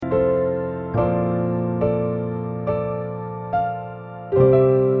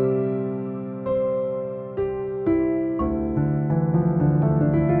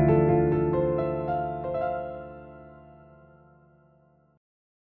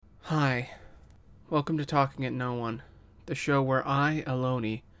Welcome to Talking at No One, the show where I,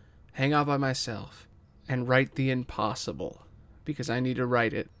 Aloni, hang out by myself and write the impossible, because I need to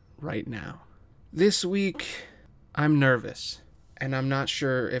write it right now. This week, I'm nervous, and I'm not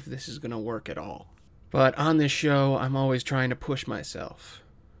sure if this is going to work at all. But on this show, I'm always trying to push myself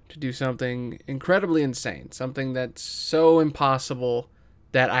to do something incredibly insane, something that's so impossible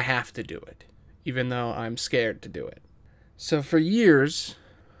that I have to do it, even though I'm scared to do it. So for years,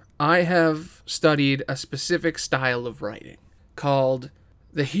 I have studied a specific style of writing called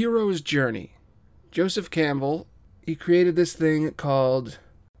the hero's journey. Joseph Campbell, he created this thing called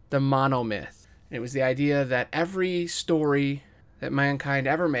the monomyth. And it was the idea that every story that mankind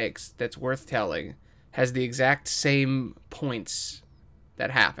ever makes that's worth telling has the exact same points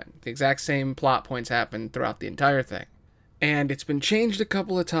that happen. The exact same plot points happen throughout the entire thing. And it's been changed a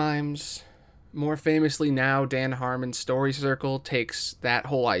couple of times. More famously now, Dan Harmon's Story Circle takes that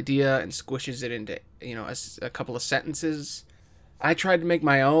whole idea and squishes it into, a couple of sentences. I tried to make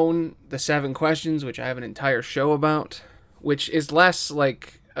my own, The 7 Questions, which I have an entire show about, which is less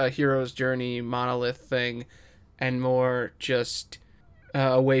like a hero's journey monolith thing and more just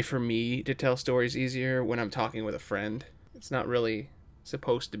a way for me to tell stories easier when I'm talking with a friend. It's not really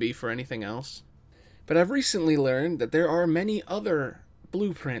supposed to be for anything else. But I've recently learned that there are many other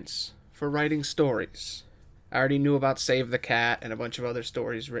blueprints for writing stories. I already knew about Save the Cat and a bunch of other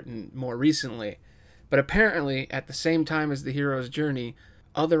stories written more recently, but apparently at the same time as the hero's journey,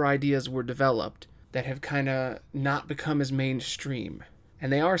 other ideas were developed that have kind of not become as mainstream,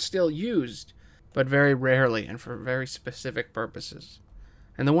 and they are still used, but very rarely and for very specific purposes.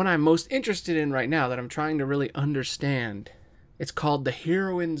 And the one I'm most interested in right now that I'm trying to really understand, it's called the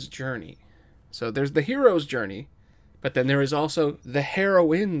heroine's journey. So there's the hero's journey, but then there is also the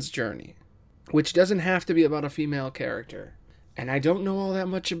heroine's journey, which doesn't have to be about a female character. And I don't know all that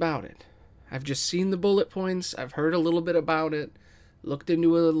much about it. I've just seen the bullet points, I've heard a little bit about it, looked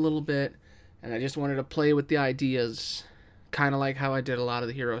into it a little bit, and I just wanted to play with the ideas, kind of like how I did a lot of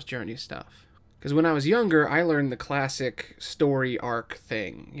the hero's journey stuff. Because when I was younger, I learned the classic story arc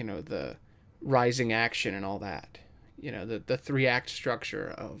thing, the rising action and all that. The 3-act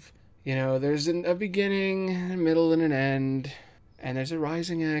structure of, there's a beginning, a middle, and an end, and there's a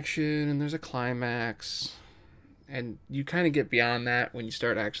rising action, and there's a climax, and you kind of get beyond that when you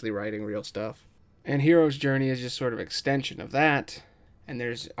start actually writing real stuff. And Hero's Journey is just sort of extension of that, and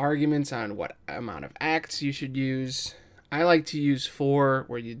there's arguments on what amount of acts you should use. I like to use 4,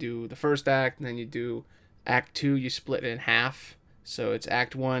 where you do the first act, and then you do Act 2, you split it in half, so it's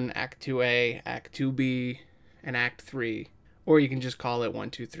Act 1, Act 2A, Act 2B, and Act 3. Or you can just call it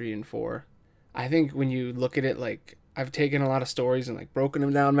 1, 2, 3, and 4. I think when you look at it, I've taken a lot of stories and broken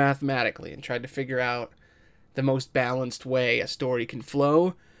them down mathematically and tried to figure out the most balanced way a story can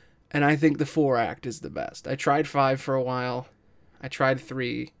flow, and I think the 4-act is the best. I tried 5 for a while. I tried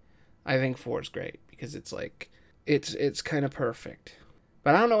 3. I think 4 is great because it's kind of perfect.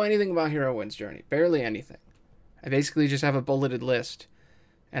 But I don't know anything about Heroine's Journey. Barely anything. I basically just have a bulleted list,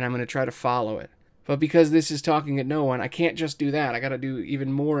 and I'm going to try to follow it. But because this is Talking at No One, I can't just do that. I gotta do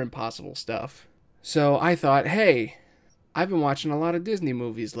even more impossible stuff. So I thought, hey, I've been watching a lot of Disney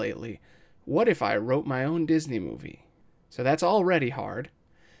movies lately. What if I wrote my own Disney movie? So that's already hard.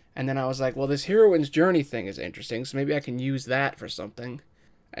 And then I was like, well, this heroine's journey thing is interesting, so maybe I can use that for something.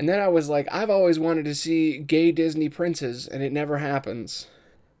 And then I was like, I've always wanted to see gay Disney princes, and it never happens.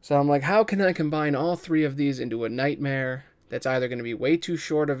 So I'm like, how can I combine all 3 of these into a nightmare that's either going to be way too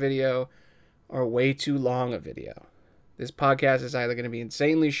short a video or way too long a video? This podcast is either going to be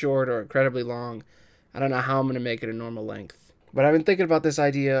insanely short or incredibly long. I don't know how I'm going to make it a normal length. But I've been thinking about this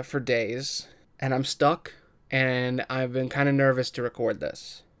idea for days, and I'm stuck, and I've been kind of nervous to record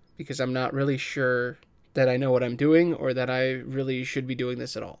this, because I'm not really sure that I know what I'm doing, or that I really should be doing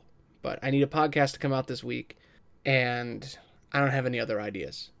this at all. But I need a podcast to come out this week, and I don't have any other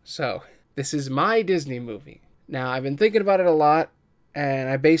ideas. So, this is my Disney movie. Now, I've been thinking about it a lot, and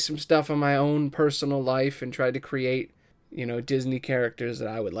I based some stuff on my own personal life and tried to create, Disney characters that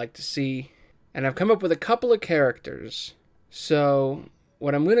I would like to see. And I've come up with a couple of characters. So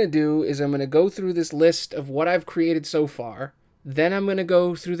what I'm going to do is I'm going to go through this list of what I've created so far. Then I'm going to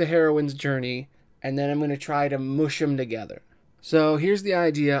go through the heroine's journey. And then I'm going to try to mush them together. So here's the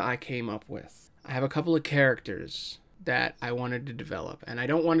idea I came up with. I have a couple of characters that I wanted to develop. And I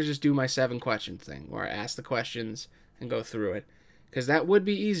don't want to just do my 7 question thing where I ask the questions and go through it, because that would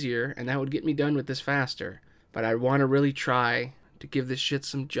be easier and that would get me done with this faster. But I want to really try to give this shit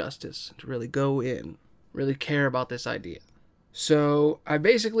some justice, to really go in, really care about this idea. So I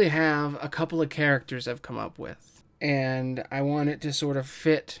basically have a couple of characters I've come up with, and I want it to sort of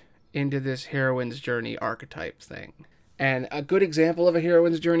fit into this heroine's journey archetype thing. And a good example of a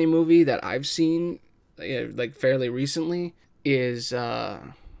heroine's journey movie that I've seen, like fairly recently, is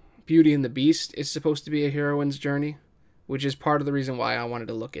Beauty and the Beast is supposed to be a heroine's journey, which is part of the reason why I wanted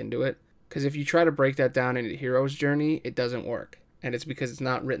to look into it. Because if you try to break that down into hero's journey, it doesn't work. And it's because it's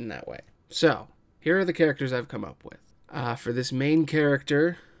not written that way. So, here are the characters I've come up with. For this main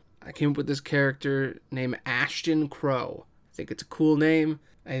character, I came up with this character named Ashton Crow. I think it's a cool name.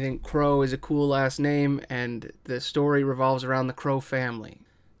 I think Crow is a cool last name, and the story revolves around the Crow family.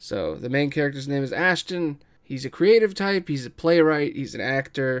 So, the main character's name is Ashton. He's a creative type, he's a playwright, he's an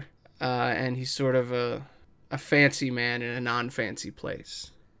actor, and he's sort of a fancy man in a non-fancy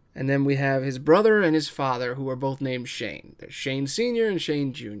place. And then we have his brother and his father, who are both named Shane. There's Shane Sr. and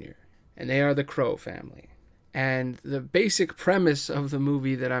Shane Jr., and they are the Crow family. And the basic premise of the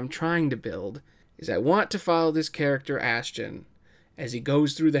movie that I'm trying to build is I want to follow this character, Ashton, as he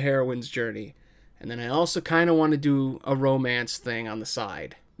goes through the heroine's journey. And then I also kind of want to do a romance thing on the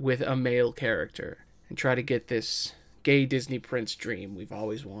side with a male character and try to get this gay Disney prince dream we've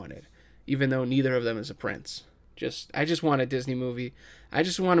always wanted, even though neither of them is a prince. I just want a Disney movie. I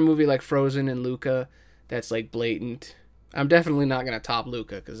just want a movie like Frozen and Luca that's like blatant. I'm definitely not going to top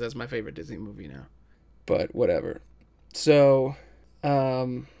Luca because that's my favorite Disney movie now. But whatever. So,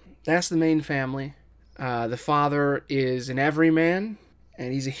 that's the main family. The father is an everyman,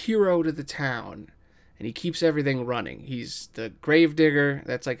 and he's a hero to the town, and he keeps everything running. He's the gravedigger.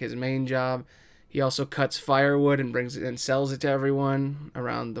 That's like his main job. He also cuts firewood and brings it and sells it to everyone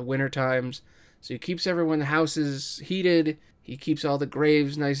around the winter times. So he keeps everyone's houses heated. He keeps all the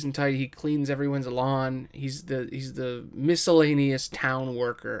graves nice and tidy. He cleans everyone's lawn. He's the miscellaneous town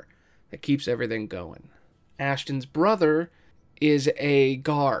worker that keeps everything going. Ashton's brother is a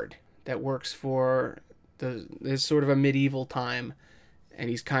guard that works for this sort of a medieval time, and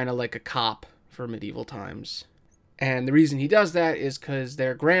he's kind of like a cop for medieval times. And the reason he does that is because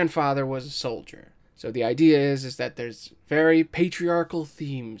their grandfather was a soldier. So the idea is that there's very patriarchal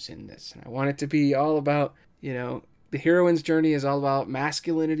themes in this. And I want it to be all about, the heroine's journey is all about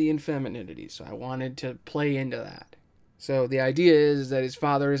masculinity and femininity. So I wanted to play into that. So the idea is that his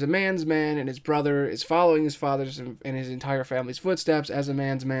father is a man's man, and his brother is following his father's and his entire family's footsteps as a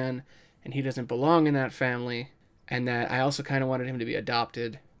man's man, and he doesn't belong in that family. And that I also kind of wanted him to be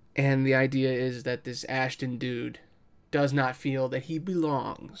adopted. And the idea is that this Ashton dude does not feel that he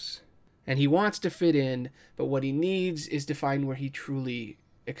belongs. And he wants to fit in, but what he needs is to find where he truly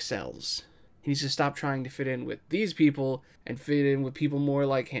excels. He needs to stop trying to fit in with these people and fit in with people more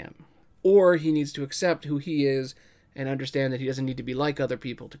like him. Or he needs to accept who he is and understand that he doesn't need to be like other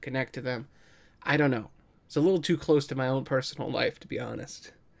people to connect to them. I don't know. It's a little too close to my own personal life, to be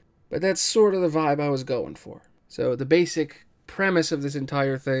honest. But that's sort of the vibe I was going for. So the basic premise of this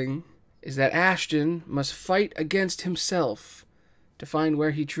entire thing is that Ashton must fight against himself to find where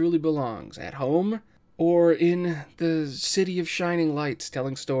he truly belongs, at home or in the city of shining lights,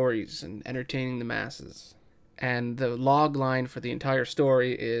 telling stories and entertaining the masses. And the log line for the entire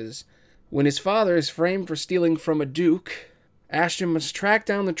story is, when his father is framed for stealing from a duke, Ashton must track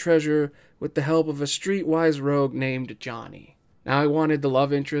down the treasure with the help of a streetwise rogue named Johnny. Now I wanted the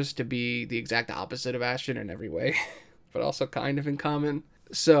love interest to be the exact opposite of Ashton in every way, but also kind of in common.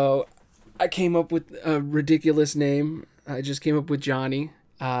 So I came up with a ridiculous name. I just came up with Johnny.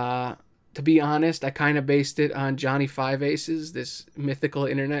 To be honest, I kind of based it on Johnny Five Aces, this mythical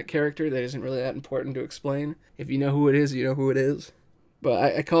internet character that isn't really that important to explain. If you know who it is, you know who it is.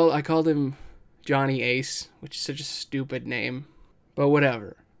 But I called him Johnny Ace, which is such a stupid name. But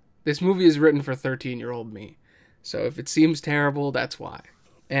whatever. This movie is written for 13-year-old me. So if it seems terrible, that's why.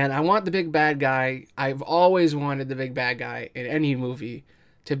 And I want the big bad guy. I've always wanted the big bad guy in any movie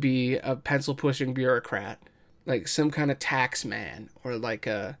to be a pencil-pushing bureaucrat. Like some kind of tax man, or like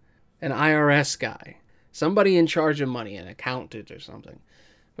an IRS guy. Somebody in charge of money, an accountant or something.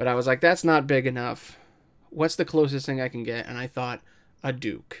 But I was like, that's not big enough. What's the closest thing I can get? And I thought, a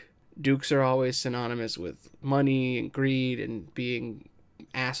duke. Dukes are always synonymous with money and greed and being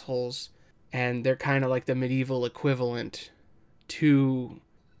assholes. And they're kind of like the medieval equivalent to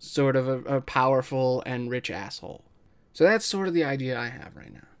sort of a powerful and rich asshole. So that's sort of the idea I have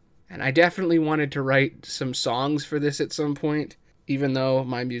right now. And I definitely wanted to write some songs for this at some point, even though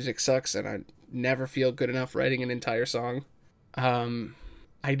my music sucks and I never feel good enough writing an entire song.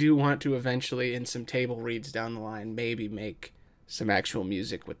 I do want to eventually, in some table reads down the line, maybe make some actual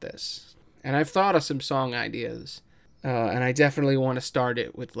music with this. And I've thought of some song ideas, and I definitely want to start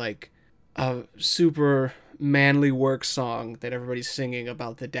it with like a super manly work song that everybody's singing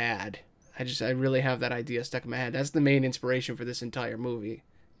about the dad. I really have that idea stuck in my head. That's the main inspiration for this entire movie,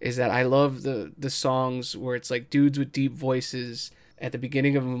 is that I love the songs where it's like dudes with deep voices at the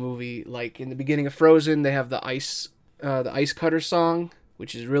beginning of a movie. Like in the beginning of Frozen, they have the ice cutter song,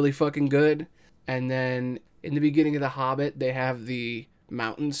 which is really fucking good. And then in the beginning of The Hobbit, they have the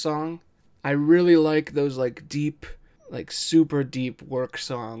mountain song. I really like those like deep, like super deep work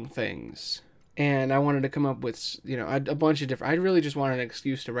song things. And I wanted to come up with, a bunch of different... I really just wanted an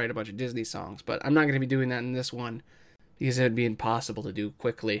excuse to write a bunch of Disney songs, but I'm not going to be doing that in this one because it would be impossible to do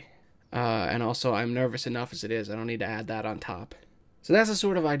quickly. And also, I'm nervous enough as it is. I don't need to add that on top. So that's the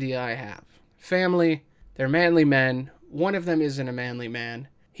sort of idea I have. Family, they're manly men. One of them isn't a manly man.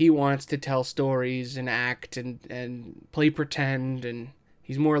 He wants to tell stories and act and play pretend, and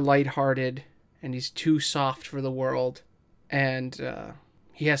he's more lighthearted, and he's too soft for the world. And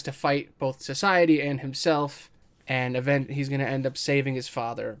he has to fight both society and himself, and he's going to end up saving his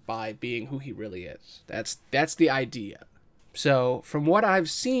father by being who he really is. That's the idea. So, from what I've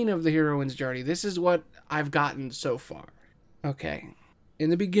seen of the heroine's journey, this is what I've gotten so far. Okay. In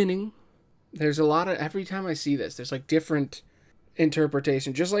the beginning, there's a lot of... Every time I see this, there's like different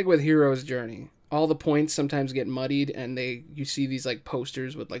interpretation. Just like with Hero's Journey, all the points sometimes get muddied, and you see these like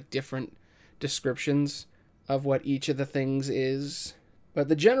posters with like different descriptions of what each of the things is. But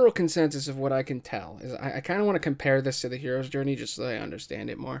the general consensus of what I can tell is I kind of want to compare this to the hero's journey just so I understand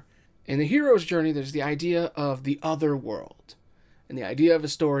it more. In the hero's journey, there's the idea of the other world. And the idea of a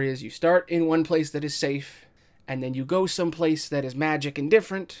story is you start in one place that is safe, and then you go someplace that is magic and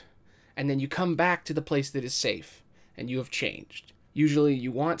different, and then you come back to the place that is safe, and you have changed. Usually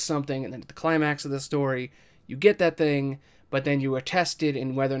you want something, and then at the climax of the story, you get that thing, but then you are tested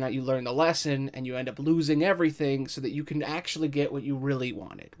in whether or not you learn the lesson, and you end up losing everything so that you can actually get what you really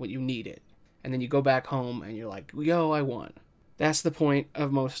wanted, what you needed. And then you go back home, and you're like, yo, I won. That's the point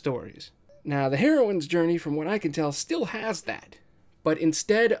of most stories. Now, the heroine's journey, from what I can tell, still has that. But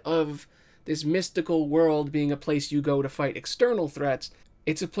instead of this mystical world being a place you go to fight external threats,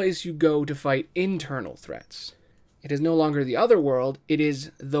 it's a place you go to fight internal threats. It is no longer the other world, it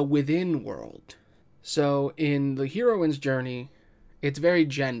is the within world. So in the heroine's journey, it's very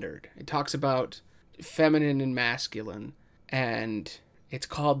gendered. It talks about feminine and masculine, and it's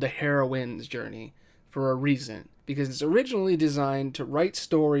called the heroine's journey for a reason. Because it's originally designed to write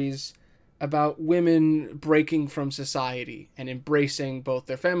stories about women breaking from society and embracing both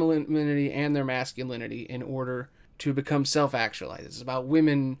their femininity and their masculinity in order to become self-actualized. It's about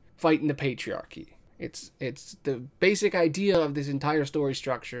women fighting the patriarchy. It's the basic idea of this entire story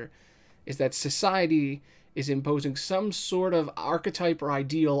structure is that society is imposing some sort of archetype or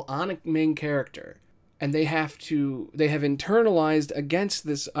ideal on a main character, and they have internalized against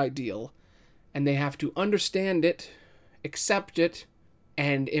this ideal, and they have to understand it, accept it,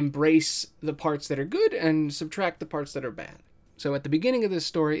 and embrace the parts that are good and subtract the parts that are bad. So at the beginning of this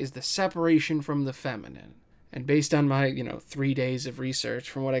story is the separation from the feminine. And based on my, 3 days of research,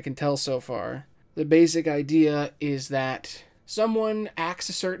 from what I can tell so far, the basic idea is that someone acts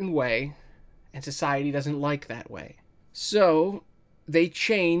a certain way, and society doesn't like that way. So they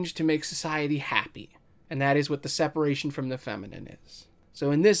change to make society happy. And that is what the separation from the feminine is.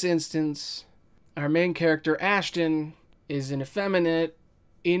 So in this instance, our main character, Ashton, is an effeminate,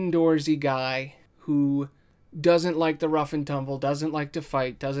 indoorsy guy who doesn't like the rough and tumble, doesn't like to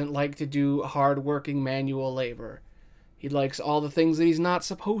fight, doesn't like to do hard-working manual labor. He likes all the things that he's not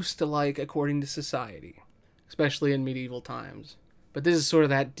supposed to like according to society, especially in medieval times. But this is sort of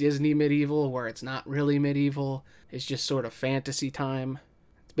that Disney medieval where it's not really medieval, it's just sort of fantasy time.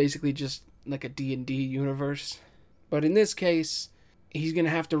 It's basically just like a D&D universe. But in this case, he's going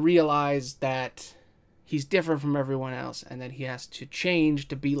to have to realize that he's different from everyone else and that he has to change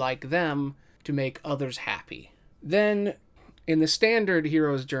to be like them to make others happy. Then, in the standard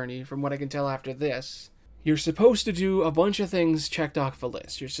hero's journey, from what I can tell after this, you're supposed to do a bunch of things checked off a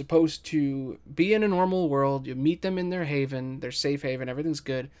list. You're supposed to be in a normal world, you meet them in their haven, their safe haven, everything's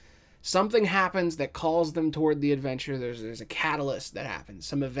good. Something happens that calls them toward the adventure. There's a catalyst that happens,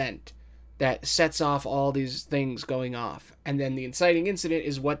 some event that sets off all these things going off. And then the inciting incident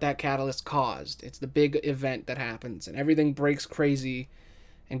is what that catalyst caused. It's the big event that happens, and everything breaks crazy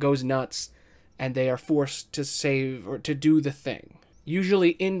and goes nuts, and they are forced to save or to do the thing. Usually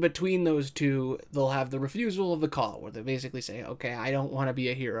in between those two, they'll have the refusal of the call, where they basically say, okay, I don't want to be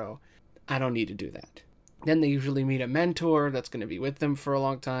a hero. I don't need to do that. Then they usually meet a mentor that's going to be with them for a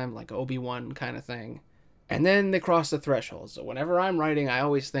long time, like Obi-Wan kind of thing. And then they cross the threshold. So whenever I'm writing, I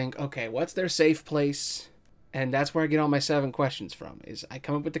always think, okay, what's their safe place? And that's where I get all my 7 questions from, is I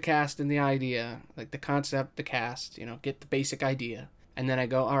come up with the cast and the idea, like the concept, the cast, get the basic idea. And then I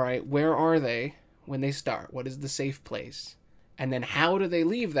go, all right, where are they when they start? What is the safe place? And then how do they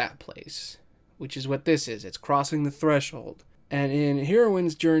leave that place? Which is what this is. It's crossing the threshold. And in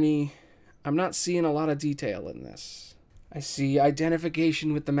Heroine's journey, I'm not seeing a lot of detail in this. I see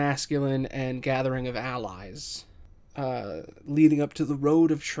identification with the masculine and gathering of allies, leading up to the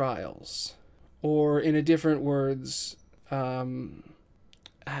road of trials. Or, in a different words, there's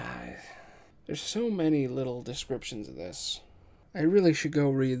so many little descriptions of this. I really should go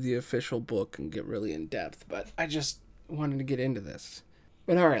read the official book and get really in depth, but I just wanted to get into this.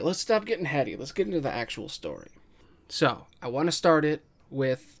 But alright, let's stop getting heady. Let's get into the actual story. So, I want to start it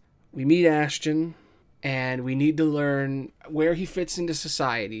with, we meet Ashton, and we need to learn where he fits into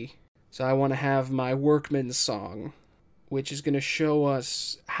society. So I want to have my workman's song, which is going to show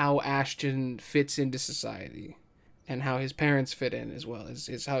us how Ashton fits into society, and how his parents fit in as well.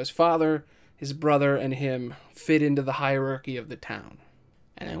 Is how his father, his brother, and him fit into the hierarchy of the town.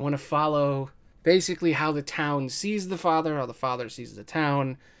 And I want to follow basically how the town sees the father, how the father sees the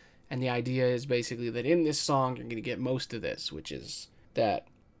town, and the idea is basically that in this song you're going to get most of this, which is that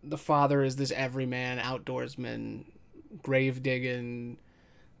the father is this everyman, outdoorsman, grave-digging,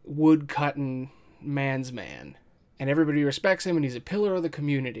 wood-cutting man's man. And everybody respects him, and he's a pillar of the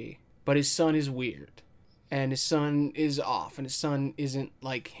community. But his son is weird. And his son is off, and his son isn't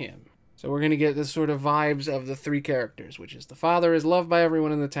like him. So we're going to get this sort of vibes of the three characters, which is the father is loved by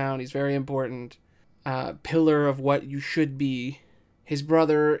everyone in the town. He's very important. Pillar of what you should be. His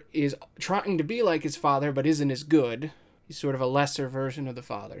brother is trying to be like his father, but isn't as good. He's sort of a lesser version of the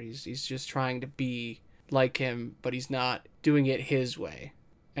father. He's just trying to be like him, but he's not doing it his way.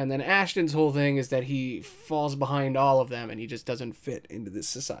 And then Ashton's whole thing is that he falls behind all of them, and he just doesn't fit into this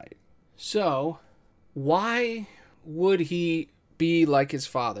society. So, why would he be like his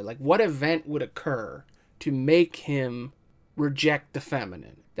father? Like, what event would occur to make him reject the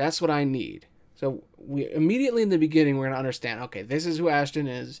feminine? That's what I need. So, we immediately in the beginning, we're going to understand, okay, this is who Ashton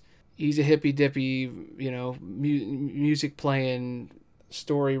is. He's a hippy-dippy, music playing,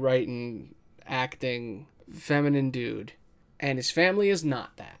 story writing, acting, feminine dude. And his family is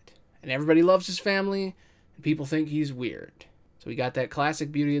not that. And everybody loves his family, and people think he's weird. So we got that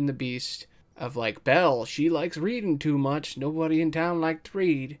classic Beauty and the Beast of like, Belle, she likes reading too much. Nobody in town liked to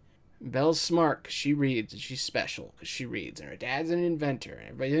read. And Belle's smart because she reads, and she's special because she reads. And her dad's an inventor, and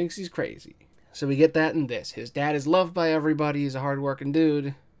everybody thinks he's crazy. So we get that in this. His dad is loved by everybody. He's a hard-working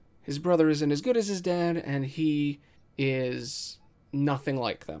dude. His brother isn't as good as his dad, and he is nothing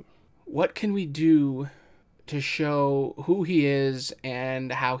like them. What can we do to show who he is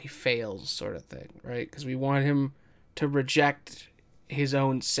and how he fails, sort of thing, right? Because we want him to reject his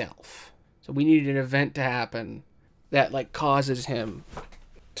own self. So we need an event to happen that, like, causes him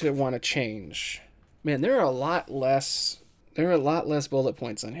to want to change. Man, there are a lot less bullet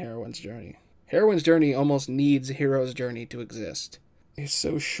points on Heroine's journey. Heroine's journey almost needs a hero's journey to exist. It's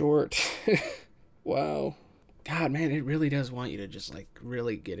so short. Wow. God, man, it really does want you to just, like,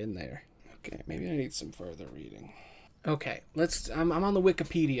 really get in there. Okay, maybe I need some further reading. Okay, I'm on the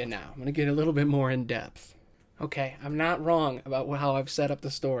Wikipedia now. I'm going to get a little bit more in depth. Okay, I'm not wrong about how I've set up the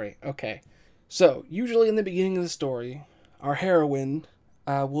story. Okay, so, usually in the beginning of the story, our heroine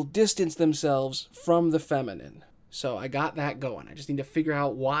will distance themselves from the feminine. So I got that going. I just need to figure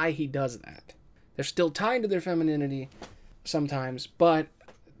out why he does that. They're still tied to their femininity sometimes, but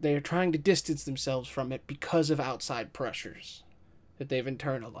they're trying to distance themselves from it because of outside pressures that they've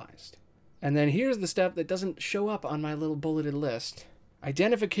internalized. And then here's the step that doesn't show up on my little bulleted list.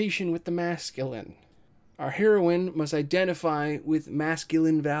 Identification with the masculine. Our heroine must identify with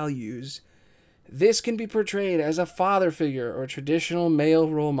masculine values. This can be portrayed as a father figure or a traditional male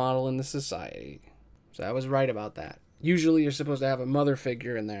role model in the society. So I was right about that. Usually you're supposed to have a mother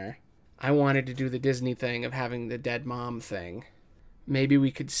figure in there. I wanted to do the Disney thing of having the dead mom thing. Maybe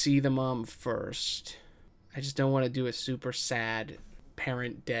we could see the mom first. I just don't want to do a super sad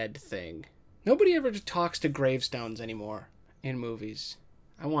parent dead thing. Nobody ever talks to gravestones anymore in movies.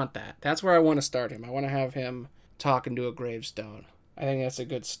 I want that. That's where I want to start him. I want to have him talking to a gravestone. I think that's a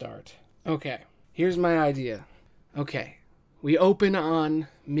good start. Okay, here's my idea. Okay, we open on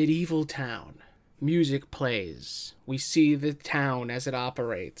medieval town. Music plays. We see the town as it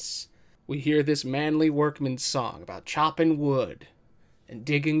operates. We hear this manly workman's song about chopping wood and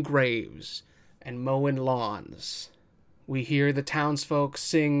digging graves and mowing lawns. We hear the townsfolk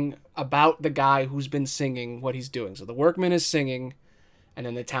sing about the guy who's been singing what he's doing. So the workman is singing, and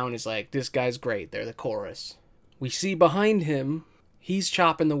then the town is like, this guy's great. They're the chorus. We see behind him, he's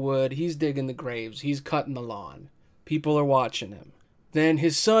chopping the wood, he's digging the graves, he's cutting the lawn. People are watching him. Then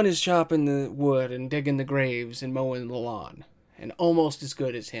his son is chopping the wood and digging the graves and mowing the lawn, and almost as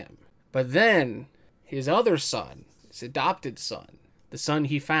good as him. But then his other son his adopted son, the son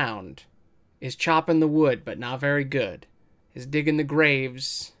he found, is chopping the wood, but not very good, is digging the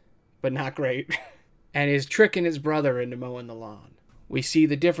graves, but not great, and is tricking his brother into mowing the lawn. We see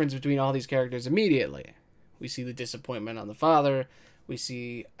the difference between all these characters immediately. We see the disappointment on the father. We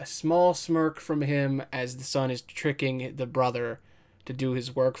see a small smirk from him as the son is tricking the brother to do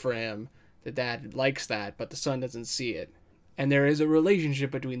his work for him. The dad likes that, but the son doesn't see it. And there is a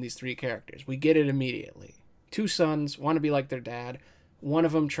relationship between these three characters. We get it immediately. Two sons want to be like their dad. One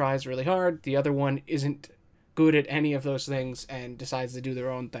of them tries really hard. The other one isn't good at any of those things and decides to do their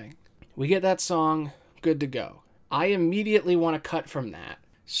own thing. We get that song, good to go. I immediately want to cut from that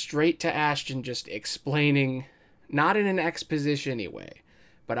straight to Ashton just explaining, not in an exposition-y way,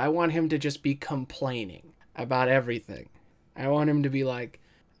 but I want him to just be complaining about everything. I want him to be like,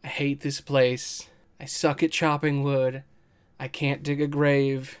 I hate this place. I suck at chopping wood. I can't dig a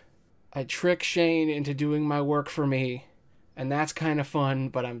grave. I trick Shane into doing my work for me, and that's kind of fun,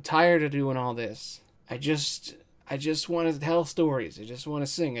 but I'm tired of doing all this. I just want to tell stories. I just want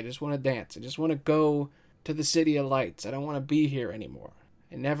to sing. I just want to dance. I just want to go to the City of Lights. I don't want to be here anymore.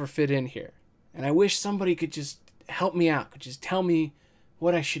 I never fit in here. And I wish somebody could just help me out, could just tell me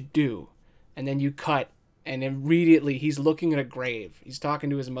what I should do. And then you cut, and immediately he's looking at a grave. He's talking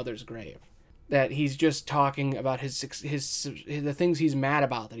to his mother's grave. That he's just talking about the things he's mad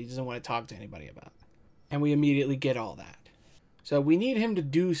about that he doesn't want to talk to anybody about. And we immediately get all that. So we need him to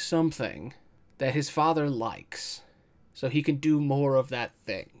do something that his father likes, so he can do more of that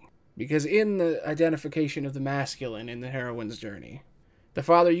thing. Because in the identification of the masculine in the heroine's journey, the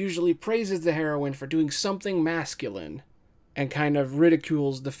father usually praises the heroine for doing something masculine and kind of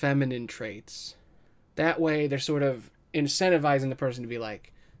ridicules the feminine traits. That way, they're sort of incentivizing the person to be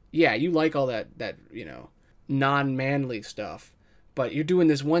like, yeah, you like all that non-manly stuff, but you're doing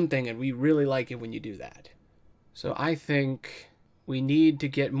this one thing and we really like it when you do that. So I think we need to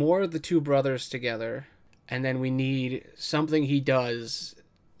get more of the two brothers together, and then we need something he does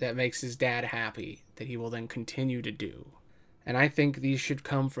that makes his dad happy that he will then continue to do. And I think these should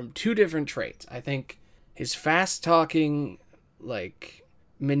come from two different traits. I think his fast-talking,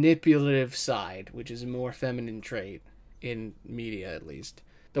 manipulative side, which is a more feminine trait in media at least,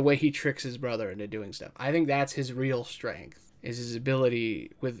 the way he tricks his brother into doing stuff. I think that's his real strength, is his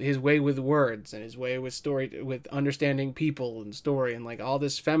ability with his way with words and his way with story, with understanding people and story, and all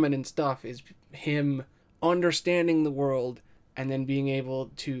this feminine stuff is him understanding the world and then being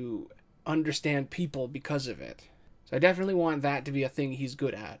able to understand people because of it. So I definitely want that to be a thing he's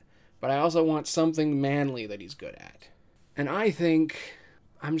good at, but I also want something manly that he's good at. And I think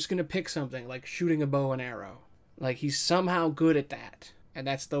I'm just going to pick something like shooting a bow and arrow. He's somehow good at that, and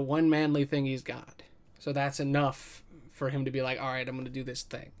that's the one manly thing he's got. So that's enough for him to be like, all right, I'm going to do this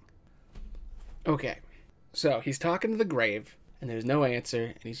thing. Okay, so he's talking to the grave, and there's no answer,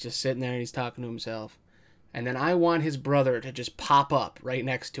 and he's just sitting there and he's talking to himself. And then I want his brother to just pop up right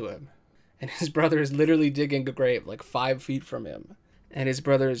next to him. And his brother is literally digging a grave 5 feet from him. And his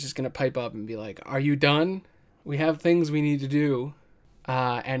brother is just going to pipe up and be like, are you done? We have things we need to do.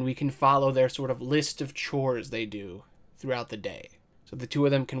 And we can follow their sort of list of chores they do throughout the day. So the two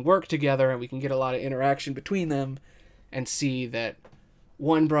of them can work together and we can get a lot of interaction between them and see that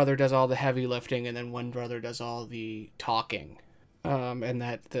one brother does all the heavy lifting and then one brother does all the talking. And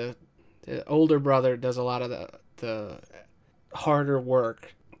that the older brother does a lot of the harder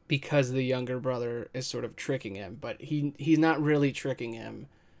work because the younger brother is sort of tricking him. But he's not really tricking him.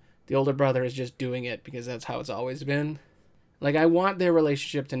 The older brother is just doing it because that's how it's always been. I want their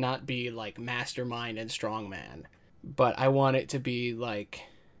relationship to not be mastermind and strongman. But I want it to be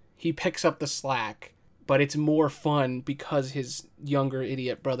he picks up the slack, but it's more fun because his younger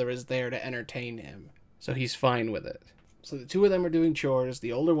idiot brother is there to entertain him. So he's fine with it. So the two of them are doing chores,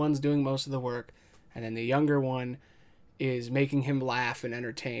 the older one's doing most of the work, and then the younger one is making him laugh and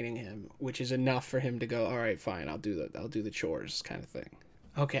entertaining him, which is enough for him to go, all right, fine, I'll do the chores kind of thing.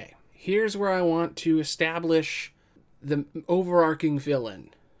 Okay, here's where I want to establish the overarching villain,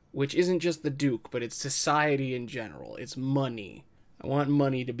 which isn't just the Duke, but it's society in general. It's money. I want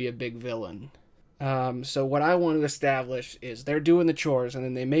money to be a big villain. So what I want to establish is they're doing the chores, and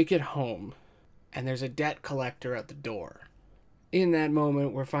then they make it home, and there's a debt collector at the door. In that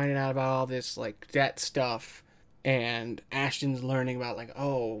moment, we're finding out about all this, debt stuff, and Ashton's learning about,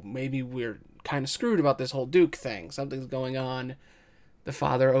 oh, maybe we're kind of screwed about this whole Duke thing. Something's going on. The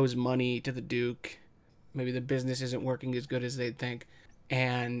father owes money to the Duke. Maybe the business isn't working as good as they'd think.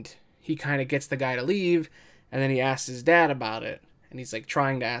 And he kind of gets the guy to leave, and then he asks his dad about it. And he's,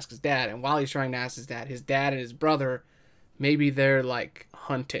 trying to ask his dad. And while he's trying to ask his dad and his brother, maybe they're,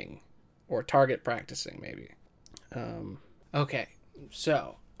 hunting or target practicing, maybe. Okay,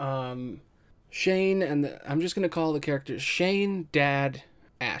 so, Shane I'm just going to call the characters Shane, Dad,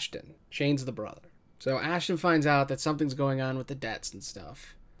 Ashton. Shane's the brother. So Ashton finds out that something's going on with the debts and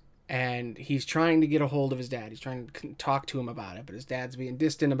stuff. And he's trying to get a hold of his dad. He's trying to talk to him about it, but his dad's being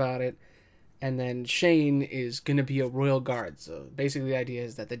distant about it. And then Shane is going to be a royal guard. So basically the idea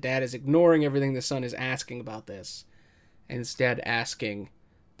is that the dad is ignoring everything the son is asking about this, and instead asking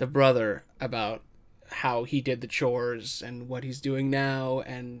the brother about how he did the chores and what he's doing now.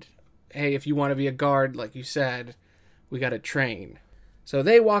 And, hey, if you want to be a guard, like you said, we got to train. So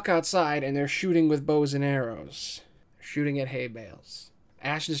they walk outside and they're shooting with bows and arrows. They're shooting at hay bales.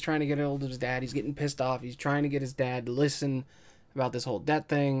 Ashton's trying to get a hold of his dad. He's getting pissed off. He's trying to get his dad to listen about this whole debt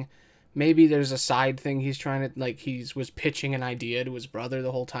thing. Maybe there's a side thing he's trying to, like, was pitching an idea to his brother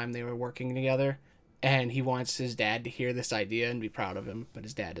the whole time they were working together. And he wants his dad to hear this idea and be proud of him, but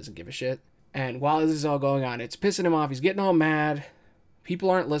his dad doesn't give a shit. And while this is all going on, it's pissing him off. He's getting all mad. People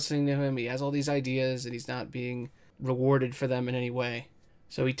aren't listening to him. He has all these ideas and he's not being rewarded for them in any way.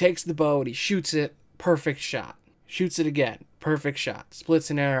 So he takes the bow and he shoots it. Perfect shot. Shoots it again. Perfect shot. Splits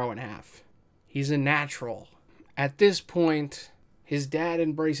an arrow in half. He's a natural. At this point, his dad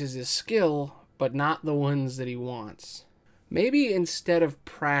embraces his skill, but not the ones that he wants. Maybe instead of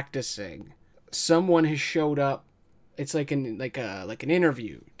practicing, someone has showed up. It's like an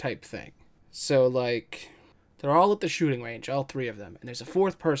interview type thing. So, like, they're all at the shooting range, all three of them, and there's a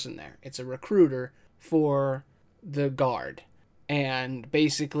fourth person there. It's a recruiter for the guard. And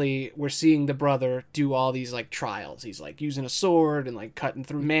basically, we're seeing the brother do all these, like, trials. He's, like, using a sword and, like, cutting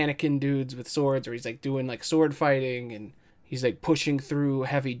through mannequin dudes with swords, or he's, like, doing, like, sword fighting, and he's, like, pushing through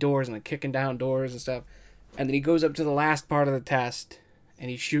heavy doors and, like, kicking down doors and stuff. And then he goes up to the last part of the test, and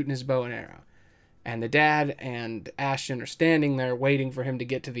he's shooting his bow and arrow. And the dad and Ashton are standing there waiting for him to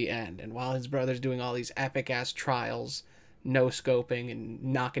get to the end. And while his brother's doing all these epic-ass trials, no-scoping and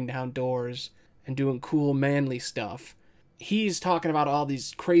knocking down doors and doing cool, manly stuff, he's talking about all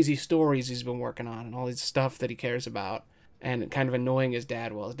these crazy stories he's been working on and all this stuff that he cares about, and kind of annoying his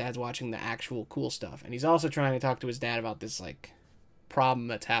dad while his dad's watching the actual cool stuff. And he's also trying to talk to his dad about this, like, problem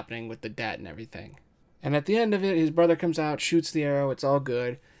that's happening with the debt and everything. And at the end of it, his brother comes out, shoots the arrow, it's all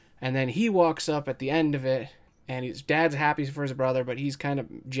good. And then he walks up at the end of it, and his dad's happy for his brother, but he's kind of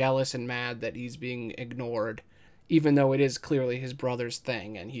jealous and mad that he's being ignored, even though it is clearly his brother's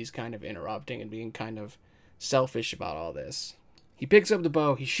thing, and he's kind of interrupting and being kind of selfish about all this. He picks up the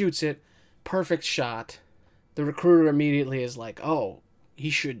bow, he shoots it, perfect shot. The recruiter immediately is like, oh,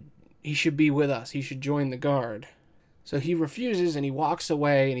 he should be with us, he should join the guard. So he refuses, and he walks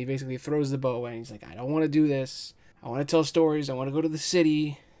away, and he basically throws the bow away, and he's like, I don't want to do this. I want to tell stories, I want to go to the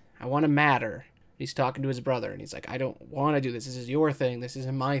city, I want to matter. He's talking to his brother, and he's like, I don't want to do this. This is your thing. This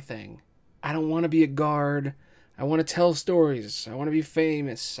isn't my thing. I don't want to be a guard. I want to tell stories. I want to be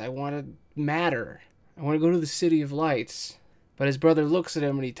famous. I want to matter. I want to go to the City of Lights. But his brother looks at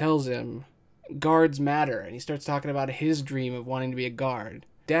him, and he tells him, guards matter. And he starts talking about his dream of wanting to be a guard.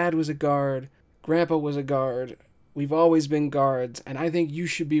 Dad was a guard. Grandpa was a guard. We've always been guards, and I think you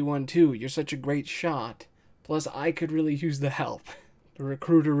should be one too. You're such a great shot. Plus, I could really use the help. The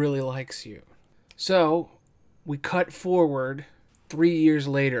recruiter really likes you. So, we cut forward 3 years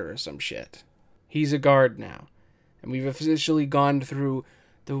later or some shit. He's a guard now. And we've officially gone through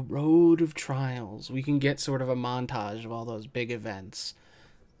the road of trials. We can get sort of a montage of all those big events.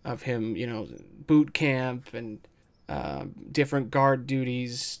 Of him, boot camp and different guard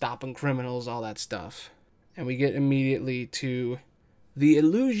duties, stopping criminals, all that stuff. And we get immediately to the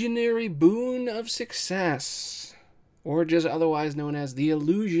illusionary boon of success. Or just otherwise known as the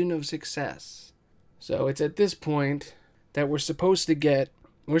illusion of success. So it's at this point that we're supposed to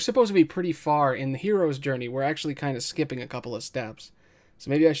be pretty far in the hero's journey. We're actually kind of skipping a couple of steps. So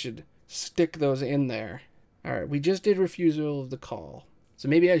maybe I should stick those in there. Alright, we just did refusal of the call. So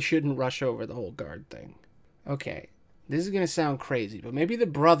maybe I shouldn't rush over the whole guard thing. Okay, this is going to sound crazy, but maybe the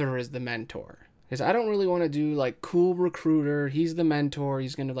brother is the mentor. Because I don't really want to do, like, cool recruiter. He's the mentor.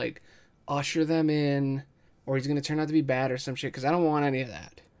 He's going to, like, usher them in. Or he's going to turn out to be bad or some shit, because I don't want any of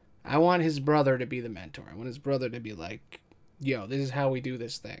that. I want his brother to be the mentor. I want his brother to be like, yo, this is how we do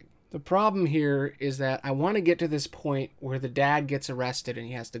this thing. The problem here is that I want to get to this point where the dad gets arrested and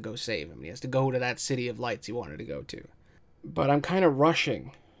he has to go save him. He has to go to that City of Lights he wanted to go to. But I'm kind of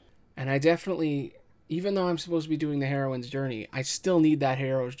rushing. And I definitely, even though I'm supposed to be doing the heroine's journey, I still need that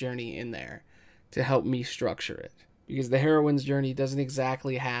hero's journey in there to help me structure it. Because the heroine's journey doesn't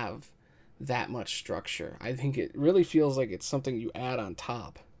exactly have that much structure. I think it really feels like it's something you add on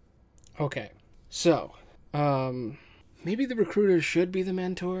top. Okay, so, maybe the recruiter should be the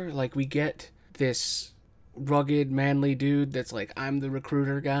mentor. Like, we get this rugged, manly dude that's like, I'm the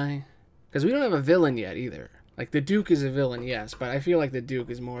recruiter guy. Because we don't have a villain yet either. Like, the Duke is a villain, yes, but I feel like the Duke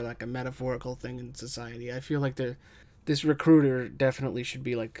is more like a metaphorical thing in society. I feel like this recruiter definitely should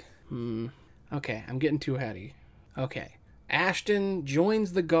be like, okay, I'm getting too heady. Okay. Ashton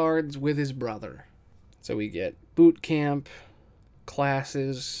joins the guards with his brother. So we get boot camp,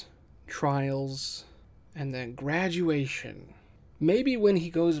 classes, trials, and then graduation. Maybe when he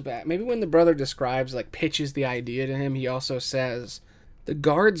goes back, maybe when the brother describes, like, pitches the idea to him, he also says, the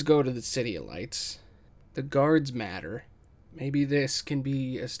guards go to the City of Lights. The guards matter. Maybe this can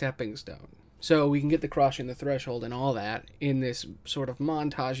be a stepping stone. So we can get the crossing the threshold and all that in this sort of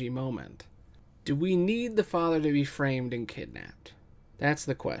montagey moment. Do we need the father to be framed and kidnapped? That's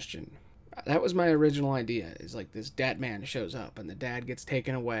the question. That was my original idea, is like this dead man shows up and the dad gets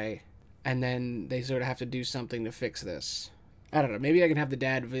taken away and then they sort of have to do something to fix this. I don't know, maybe I can have the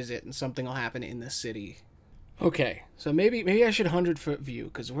dad visit and something will happen in the city. Okay, so maybe I should 100-foot view,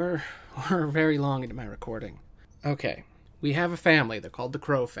 because we're very long into my recording. Okay, we have a family. They're called the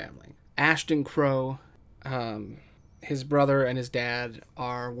Crow family. Ashton Crow, his brother and his dad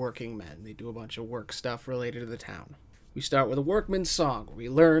are working men. They do a bunch of work stuff related to the town. We start with a workman's song, where we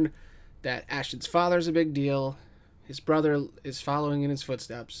learn that Ashton's father's a big deal, his brother is following in his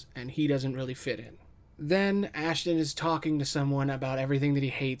footsteps, and he doesn't really fit in. Then Ashton is talking to someone about everything that he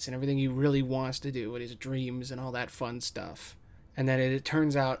hates and everything he really wants to do and his dreams and all that fun stuff. And then it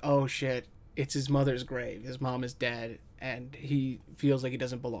turns out, oh shit, it's his mother's grave. His mom is dead and he feels like he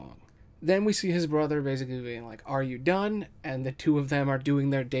doesn't belong. Then we see his brother basically being like, are you done? And the two of them are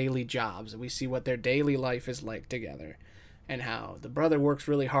doing their daily jobs. And we see what their daily life is like together. And how the brother works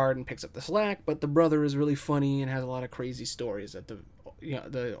really hard and picks up the slack, but the brother is really funny and has a lot of crazy stories that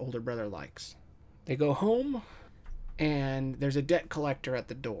the older brother likes. They go home, and there's a debt collector at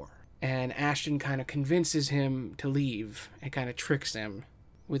the door. And Ashton kind of convinces him to leave and kind of tricks him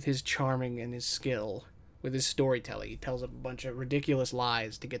with his charming and his skill, with his storytelling. He tells a bunch of ridiculous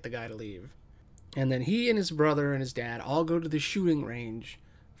lies to get the guy to leave. And then he and his brother and his dad all go to the shooting range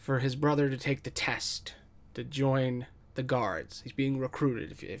for his brother to take the test to join the guards. He's being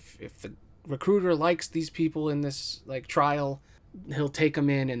recruited. If the recruiter likes these people in this like trial, he'll take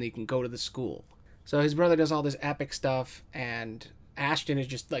them in and they can go to the school. So his brother does all this epic stuff, and Ashton is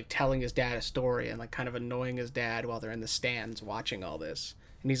just like telling his dad a story and like kind of annoying his dad while they're in the stands watching all this.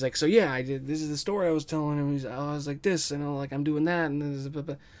 And he's like, so yeah, this is the story I was telling him. I was like this, and I'm doing that, and this,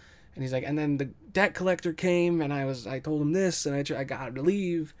 and he's like, and then the debt collector came, and I told him this, and I got him to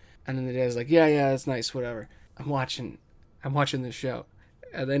leave. And then the dad's like, yeah, that's nice, whatever. I'm watching this show.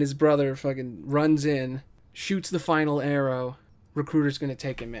 And then his brother fucking runs in, shoots the final arrow. Recruiter's gonna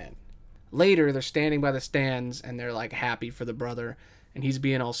take him in. Later, they're standing by the stands, and they're, like, happy for the brother, and he's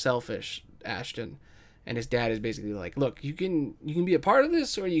being all selfish, Ashton. And his dad is basically like, look, you can be a part of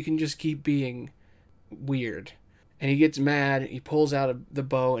this, or you can just keep being weird. And he gets mad, he pulls out the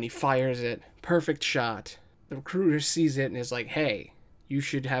bow, and he fires it. Perfect shot. The recruiter sees it and is like, hey, you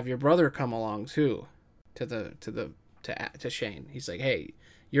should have your brother come along, too, to Shane. He's like, hey,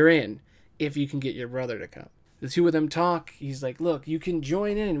 you're in, if you can get your brother to come. The two of them talk. He's like, look, you can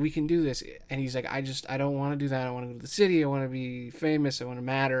join in. We can do this. And he's like, I don't want to do that. I want to go to the city. I want to be famous. I want to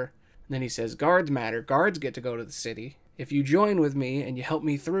matter. And then he says, guards matter. Guards get to go to the city. If you join with me and you help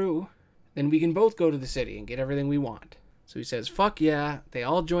me through, then we can both go to the city and get everything we want. So he says, fuck yeah. They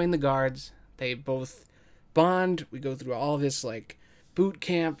all join the guards. They both bond. We go through all this, like, boot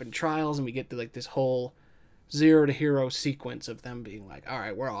camp and trials, and we get to, like, this whole 0 to hero sequence of them being like, all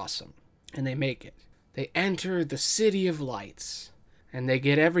right, we're awesome. And they make it. They enter the City of Lights, and they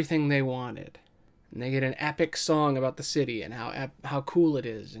get everything they wanted. And they get an epic song about the city and how cool it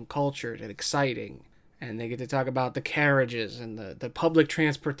is and cultured and exciting. And they get to talk about the carriages and the public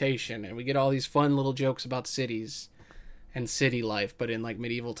transportation. And we get all these fun little jokes about cities and city life, but in like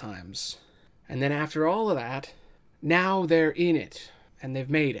medieval times. And then after all of that, now they're in it, and they've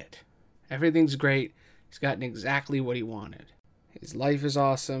made it. Everything's great. He's gotten exactly what he wanted. His life is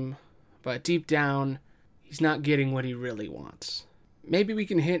awesome. But deep down, he's not getting what he really wants. Maybe we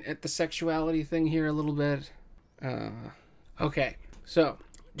can hint at the sexuality thing here a little bit. Okay, so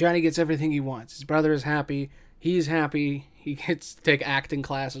Johnny gets everything he wants. His brother is happy. He's happy. He gets to take acting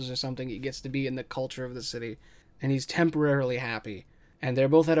classes or something. He gets to be in the culture of the city. And he's temporarily happy. And they're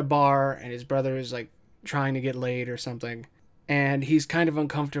both at a bar, and his brother is like trying to get laid or something. And he's kind of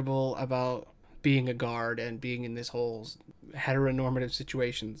uncomfortable about being a guard and being in this whole heteronormative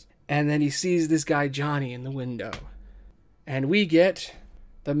situations. And then he sees this guy Johnny in the window. And we get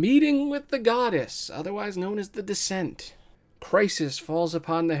the meeting with the goddess, otherwise known as the Descent. crisis falls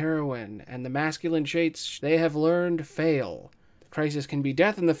upon the heroine, and the masculine traits they have learned fail. The crisis can be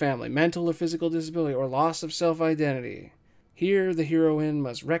death in the family, mental or physical disability, or loss of self-identity. Here, the heroine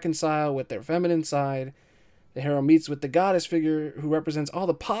must reconcile with their feminine side. The hero meets with the goddess figure who represents all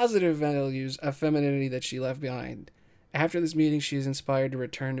the positive values of femininity that she left behind. After this meeting, she is inspired to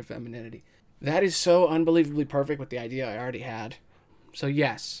return to femininity. That is so unbelievably perfect with the idea I already had. So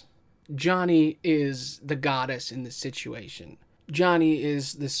yes, Johnny is the goddess in this situation. Johnny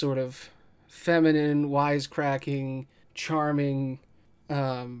is this sort of feminine, wisecracking, charming,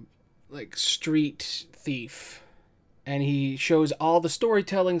 street thief. And he shows all the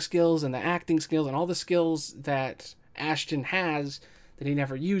storytelling skills and the acting skills and all the skills that Ashton has that he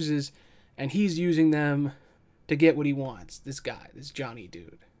never uses. And he's using them to get what he wants. This guy, this Johnny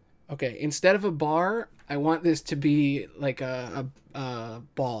dude. Okay, instead of a bar, I want this to be like a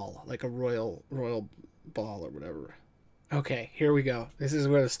ball, like a royal ball or whatever. Okay, here we go. This is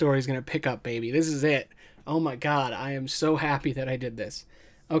where the story's gonna pick up, baby. This is it. Oh my god, I am so happy that I did this.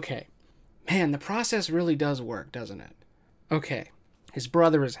 Okay. Man, the process really does work, doesn't it? Okay, his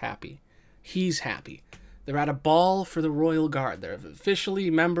brother is happy. He's happy. They're at a ball for the Royal Guard. They're officially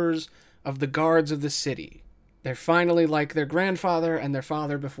members of the guards of the city. They're finally like their grandfather and their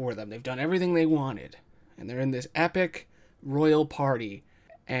father before them. They've done everything they wanted. And they're in this epic royal party.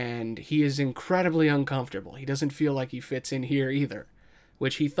 And he is incredibly uncomfortable. He doesn't feel like he fits in here either.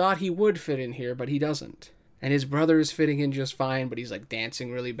 Which he thought he would fit in here, but he doesn't. And his brother is fitting in just fine, but he's like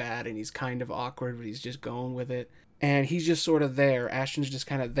dancing really bad. And he's kind of awkward, but he's just going with it. And he's just sort of there. Ashton's just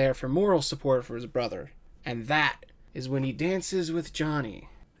kind of there for moral support for his brother. And that is when he dances with Johnny.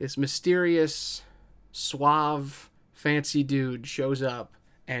 This mysterious, suave, fancy dude shows up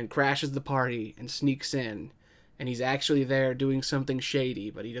and crashes the party and sneaks in. And he's actually there doing something shady,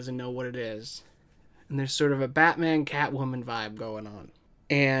 but he doesn't know what it is. And there's sort of a Batman Catwoman vibe going on.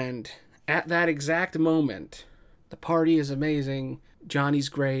 And at that exact moment, the party is amazing. Johnny's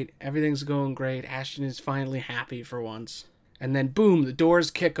great. Everything's going great. Ashton is finally happy for once. And then boom, the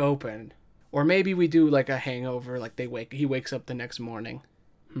doors kick open. Or maybe we do like a hangover, like he wakes up the next morning.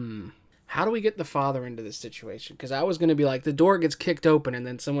 How do we get the father into this situation? Because I was going to be like, the door gets kicked open and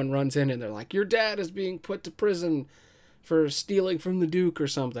then someone runs in and they're like, your dad is being put to prison for stealing from the Duke or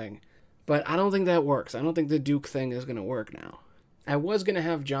something. But I don't think that works. I don't think the Duke thing is going to work now. I was going to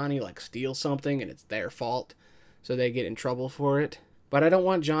have Johnny like steal something and it's their fault, so they get in trouble for it. But I don't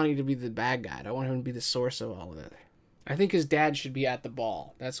want Johnny to be the bad guy. I don't want him to be the source of all of it. I think his dad should be at the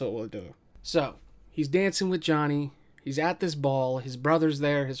ball. That's what we'll do. So, he's dancing with Johnny. He's at this ball. His brother's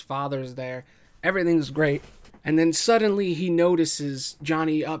there. His father's there. Everything's great. And then suddenly he notices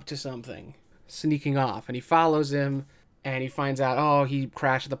Johnny up to something, sneaking off. And he follows him, and he finds out, oh, he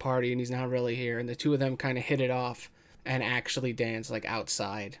crashed the party and he's not really here. And the two of them kind of hit it off and actually dance, like,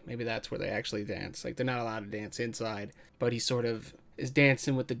 outside. Maybe that's where they actually dance. Like, they're not allowed to dance inside. But he sort of is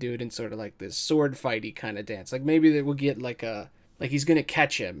dancing with the dude in sort of like this sword fighty kind of dance. Like, maybe they will get like he's going to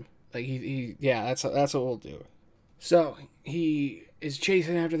catch him. Like, that's what we'll do. So, he is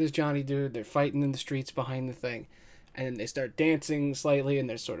chasing after this Johnny dude. They're fighting in the streets behind the thing. And then they start dancing slightly, and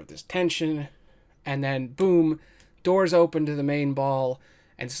there's sort of this tension. And then, boom, doors open to the main ball,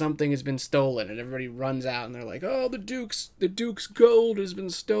 and something has been stolen. And everybody runs out, and they're like, oh, the Duke's gold has been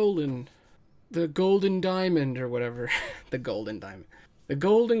stolen. The golden diamond, or whatever. The golden diamond. The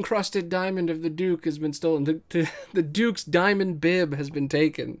gold-encrusted diamond of the Duke has been stolen. The Duke's diamond bib has been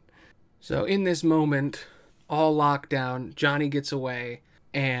taken. So, in this moment, all locked down, Johnny gets away,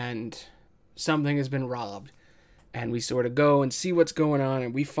 and something has been robbed. And we sort of go and see what's going on,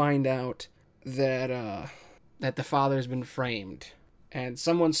 and we find out that the father's been framed. And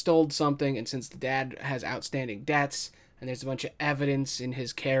someone stole something, and since the dad has outstanding debts, and there's a bunch of evidence in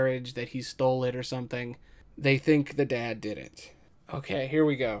his carriage that he stole it or something, they think the dad did it. Okay, here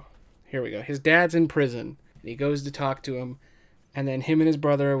we go. His dad's in prison, and he goes to talk to him, and then him and his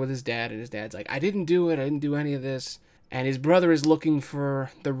brother are with his dad, and his dad's like, I didn't do it, I didn't do any of this. And his brother is looking for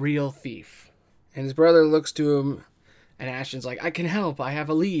the real thief. And his brother looks to him, and Ashton's like, I can help, I have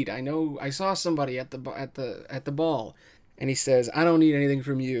a lead, I know, I saw somebody at the ball. And he says, I don't need anything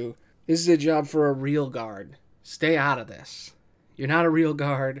from you. This is a job for a real guard. Stay out of this. You're not a real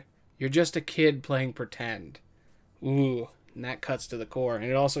guard. You're just a kid playing pretend. Ooh, and that cuts to the core. And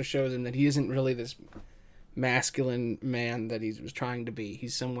it also shows him that he isn't really this masculine man that he was trying to be.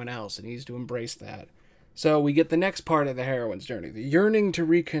 He's someone else, and he needs to embrace that. So we get the next part of the heroine's journey, the yearning to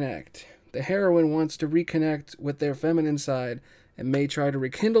reconnect. The heroine wants to reconnect with their feminine side and may try to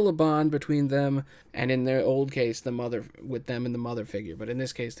rekindle a bond between them and, in their old case, the mother, with them and the mother figure. But in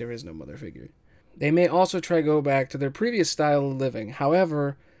this case, there is no mother figure. They may also try to go back to their previous style of living.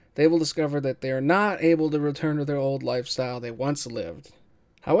 However, they will discover that they are not able to return to their old lifestyle they once lived.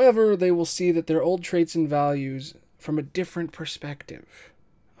 However, they will see that their old traits and values from a different perspective.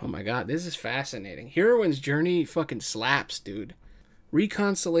 Oh my god, this is fascinating. Heroine's journey fucking slaps, dude.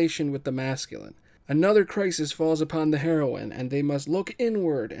 Reconciliation with the masculine. Another crisis falls upon the heroine, and they must look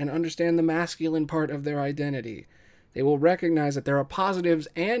inward and understand the masculine part of their identity. They will recognize that there are positives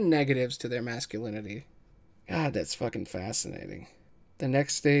and negatives to their masculinity. God, that's fucking fascinating. The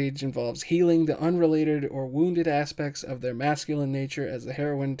next stage involves healing the unrelated or wounded aspects of their masculine nature as the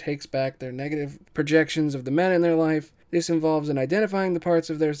heroine takes back their negative projections of the men in their life. This involves in identifying the parts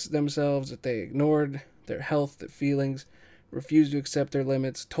of themselves that they ignored, their health, their feelings, refused to accept their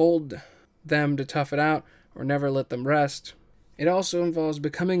limits, told them to tough it out, or never let them rest. It also involves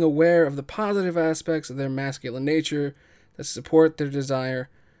becoming aware of the positive aspects of their masculine nature that support their desire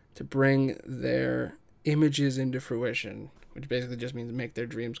to bring their images into fruition, which basically just means make their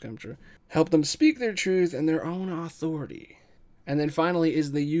dreams come true. Help them speak their truth and their own authority. And then finally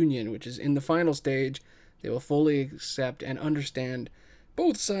is the union, which is in the final stage. They will fully accept and understand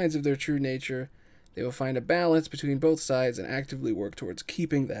both sides of their true nature. They will find a balance between both sides and actively work towards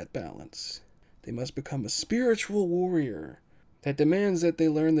keeping that balance. They must become a spiritual warrior that demands that they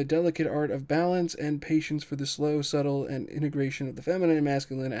learn the delicate art of balance and patience for the slow, subtle, and integration of the feminine and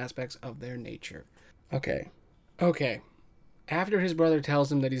masculine aspects of their nature. Okay. After his brother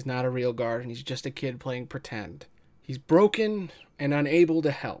tells him that he's not a real guard and he's just a kid playing pretend, he's broken and unable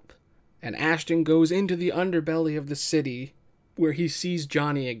to help. And Ashton goes into the underbelly of the city where he sees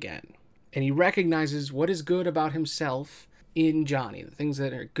Johnny again. And he recognizes what is good about himself in Johnny, the things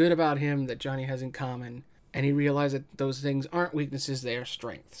that are good about him that Johnny has in common. And he realizes that those things aren't weaknesses, they are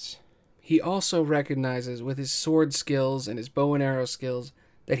strengths. He also recognizes with his sword skills and his bow and arrow skills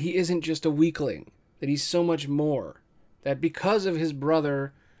that he isn't just a weakling, that he's so much more. That because of his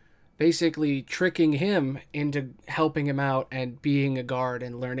brother basically tricking him into helping him out and being a guard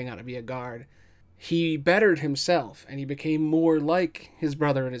and learning how to be a guard, he bettered himself and he became more like his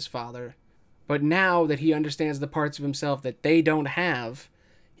brother and his father. But now that he understands the parts of himself that they don't have,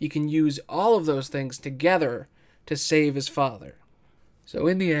 he can use all of those things together to save his father. So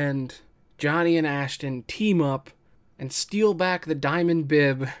in the end, Johnny and Ashton team up and steal back the diamond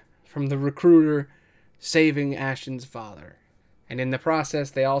bib from the recruiter, saving Ashton's father. And in the process,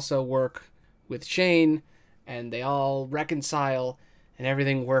 they also work with Shane, and they all reconcile, and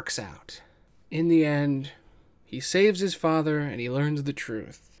everything works out. In the end, he saves his father, and he learns the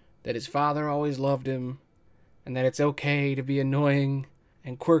truth. That his father always loved him, and that it's okay to be annoying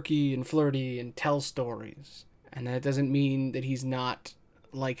and quirky and flirty and tell stories. And that it doesn't mean that he's not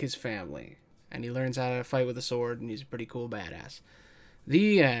like his family. And he learns how to fight with a sword, and he's a pretty cool badass.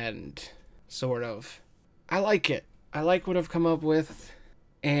 The end, sort of. I like it. I like what I've come up with,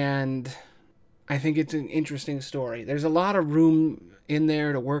 and I think it's an interesting story. There's a lot of room in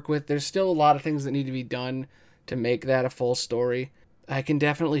there to work with. There's still a lot of things that need to be done to make that a full story. I can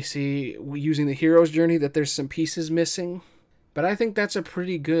definitely see, using the hero's journey, that there's some pieces missing. But I think that's a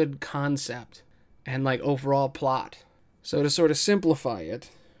pretty good concept and, overall plot. So to sort of simplify it,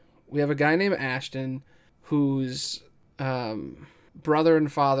 we have a guy named Ashton whose brother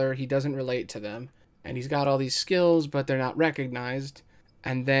and father, he doesn't relate to them. And he's got all these skills, but they're not recognized.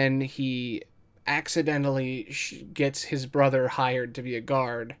 And then he accidentally gets his brother hired to be a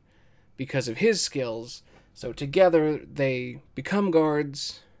guard because of his skills. So together they become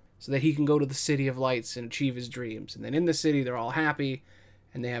guards so that he can go to the City of Lights and achieve his dreams. And then in the city they're all happy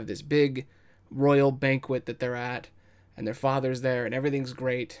and they have this big royal banquet that they're at and their father's there and everything's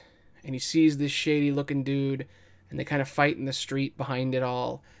great. And he sees this shady looking dude and they kind of fight in the street behind it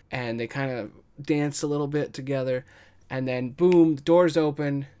all and they kind of dance a little bit together. And then boom, the doors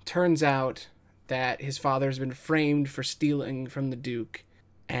open. Turns out that his father's been framed for stealing from the Duke.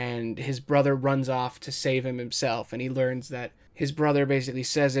 And his brother runs off to save him himself. And he learns that his brother basically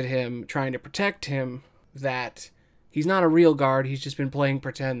says at him, trying to protect him, that he's not a real guard. He's just been playing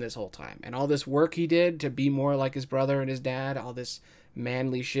pretend this whole time. And all this work he did to be more like his brother and his dad, all this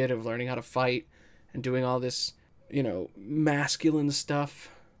manly shit of learning how to fight and doing all this, masculine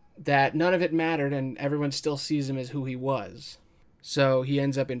stuff, that none of it mattered and everyone still sees him as who he was. So he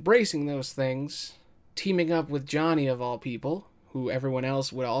ends up embracing those things, teaming up with Johnny of all people, who everyone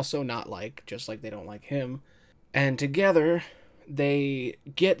else would also not like, just like they don't like him. And together, they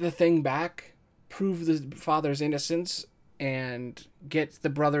get the thing back, prove the father's innocence, and get the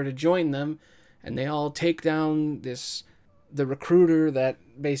brother to join them. And they all take down the recruiter that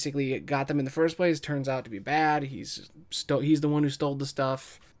basically got them in the first place. Turns out to be bad. He's the one who stole the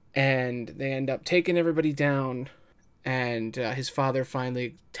stuff. and they end up taking everybody down, and his father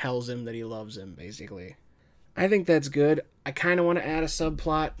finally tells him that he loves him, basically. I think that's good. I kind of want to add a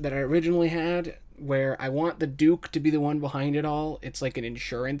subplot that I originally had, where I want the Duke to be the one behind it all. It's like an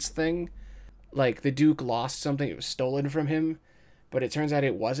insurance thing. Like, the Duke lost something, it was stolen from him, but it turns out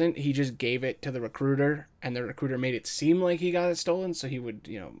it wasn't. He just gave it to the recruiter, and the recruiter made it seem like he got it stolen, so he would,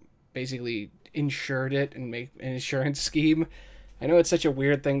 basically insured it and make an insurance scheme. I know it's such a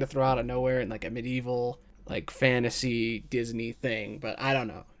weird thing to throw out of nowhere in like a medieval, like, fantasy Disney thing, but I don't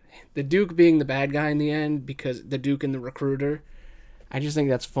know. The Duke being the bad guy in the end, because the Duke and the recruiter, I just think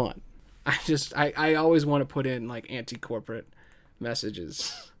that's fun. I always want to put in like anti-corporate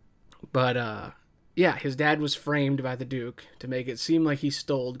messages. But yeah, his dad was framed by the Duke to make it seem like he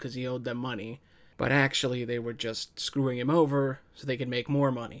stole because he owed them money, but actually they were just screwing him over so they could make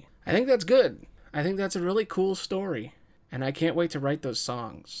more money. I think that's good. I think that's a really cool story, and I can't wait to write those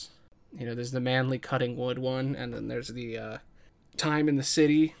songs. There's the Manly Cutting Wood one, and then there's the Time in the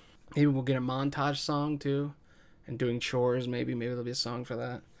City. Maybe we'll get a montage song too, and doing chores. Maybe there'll be a song for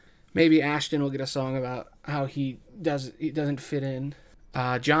that. Maybe Ashton will get a song about how he doesn't fit in.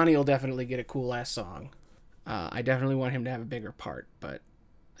 Johnny will definitely get a cool ass song. I definitely want him to have a bigger part, but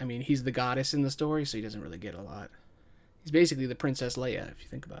I mean, he's the goddess in the story, so he doesn't really get a lot. He's basically the Princess Leia, if you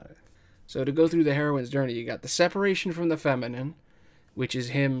think about it. So to go through the heroine's journey, you got the separation from the feminine, which is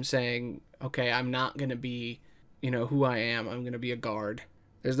him saying, okay, I'm not going to be, who I am. I'm going to be a guard.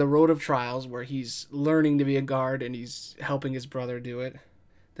 There's the road of trials, where he's learning to be a guard and he's helping his brother do it.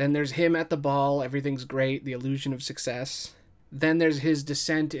 Then there's him at the ball. Everything's great. The illusion of success. Then there's his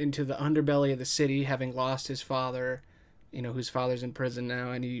descent into the underbelly of the city, having lost his father, whose father's in prison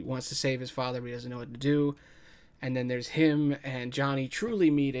now, and he wants to save his father, but he doesn't know what to do. And then there's him and Johnny truly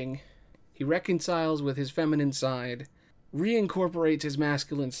meeting. He reconciles with his feminine side, reincorporates his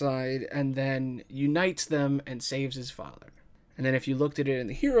masculine side, and then unites them and saves his father. And then if you looked at it in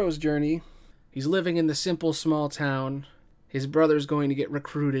the hero's journey, he's living in the simple small town. His brother's going to get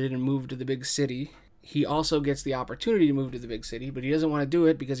recruited and moved to the big city. He also gets the opportunity to move to the big city, but he doesn't want to do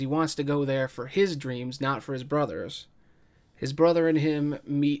it because he wants to go there for his dreams, not for his brother's. His brother and him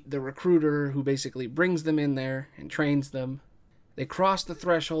meet the recruiter, who basically brings them in there and trains them. They cross the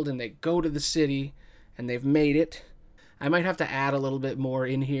threshold and they go to the city, and they've made it. I might have to add a little bit more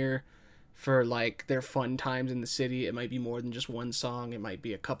in here for like their fun times in the city. It might be more than just one song. It might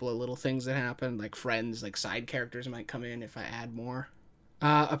be a couple of little things that happen, like friends, like side characters might come in if I add more.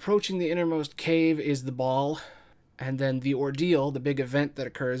 Approaching the innermost cave is the ball, and then the ordeal, the big event that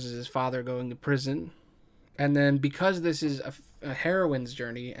occurs, is his father going to prison. And then because this is a heroine's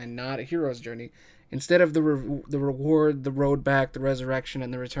journey and not a hero's journey, instead of the reward, the road back, the resurrection,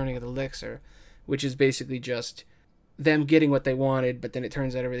 and the returning of the elixir, which is basically just them getting what they wanted, but then it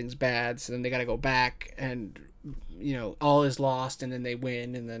turns out everything's bad, so then they gotta go back, and, all is lost, and then they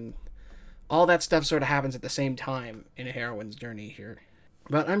win, and then all that stuff sort of happens at the same time in a heroine's journey here.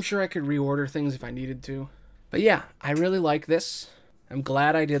 But I'm sure I could reorder things if I needed to. But yeah, I really like this. I'm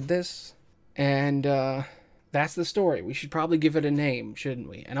glad I did this. And that's the story. We should probably give it a name, shouldn't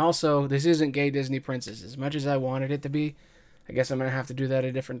we? And also, this isn't Gay Disney Princess. As much as I wanted it to be, I guess I'm going to have to do that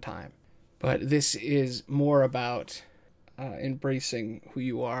at a different time. But this is more about embracing who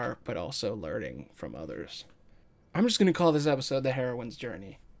you are, but also learning from others. I'm just going to call this episode The Heroine's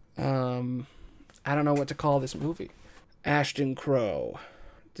Journey. I don't know what to call this movie. Ashton Crow,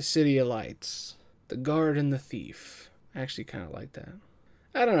 The City of Lights, The Guard and the Thief. I actually kind of like that.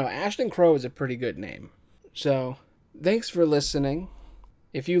 I don't know. Ashton Crow is a pretty good name. So, thanks for listening.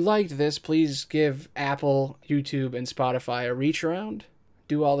 If you liked this, please give Apple, YouTube, and Spotify a reach around.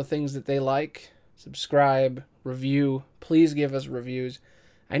 Do all the things that they like. Subscribe, review. Please give us reviews.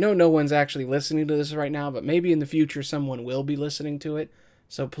 I know no one's actually listening to this right now, but maybe in the future someone will be listening to it.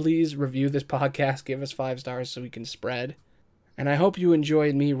 So please review this podcast, give us 5 stars so we can spread. And I hope you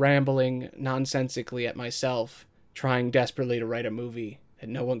enjoyed me rambling nonsensically at myself, trying desperately to write a movie that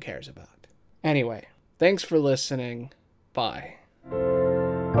no one cares about. Anyway, thanks for listening. Bye.